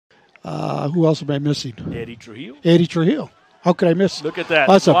Who else am I missing? Eddie Trujillo. Eddie Trujillo. How could I miss? Look at that.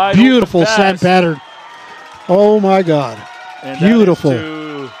 That's a wide beautiful open sand pass. pattern. Oh, my God. And Beautiful.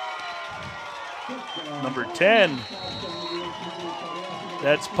 that is to number 10.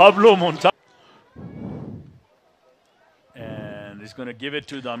 That's Pablo Montalvo. And he's going to give it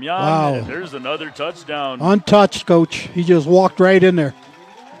to Damian. Wow. And there's another touchdown. Untouched, Coach. He just walked right in there.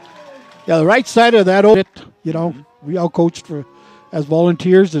 Yeah, the right side of that, you know, we all coached as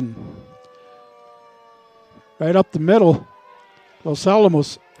volunteers, and right up the middle, Los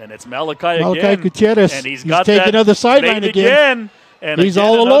Alamos. And it's Malachi Gutierrez. And he's taking to the sideline again. And he's again,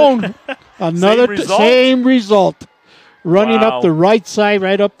 all alone. Another same result. Running up the right side,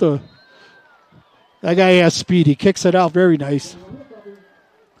 right up the. That guy has speed. He kicks it out very nice.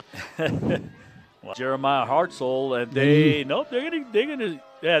 Jeremiah Hartzell, and they're gonna.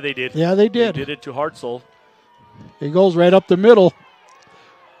 Yeah, they did. Yeah, they did. They did it to Hartzell. He goes right up the middle.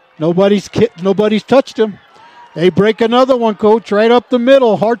 Nobody's touched him. They break another one, Coach, right up the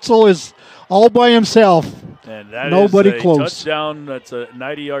middle. Hartzell is all by himself. And that Nobody is a close. touchdown. That's a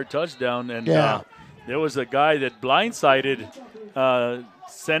 90-yard touchdown. And there was a guy that blindsided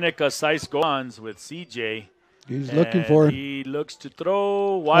Seneca Saiz-Goans with CJ. He's looking for him. He looks to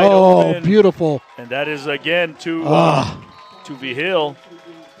throw wide open. Oh, beautiful. And that is, again, to Vigil.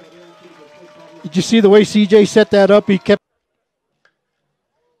 Did you see the way CJ set that up? He kept.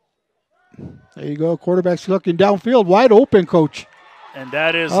 There you go. Quarterback's looking downfield. Wide open, Coach. And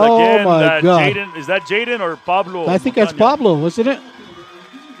that is, again, my God. Jaden. Is that Jaden or Pablo? I think that's Pablo, isn't it?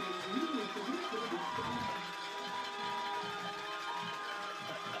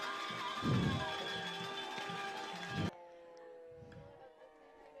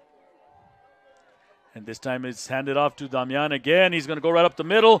 And this time it's handed off to Damian again. He's going to go right up the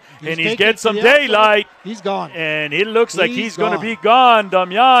middle, and he's getting some outside. daylight. He's gone. And it looks like he's going to be gone.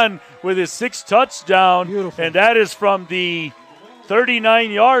 Damian with his 6th touchdown. Beautiful. And that is from the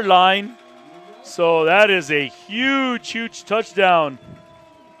 39-yard line. So that is a huge, huge touchdown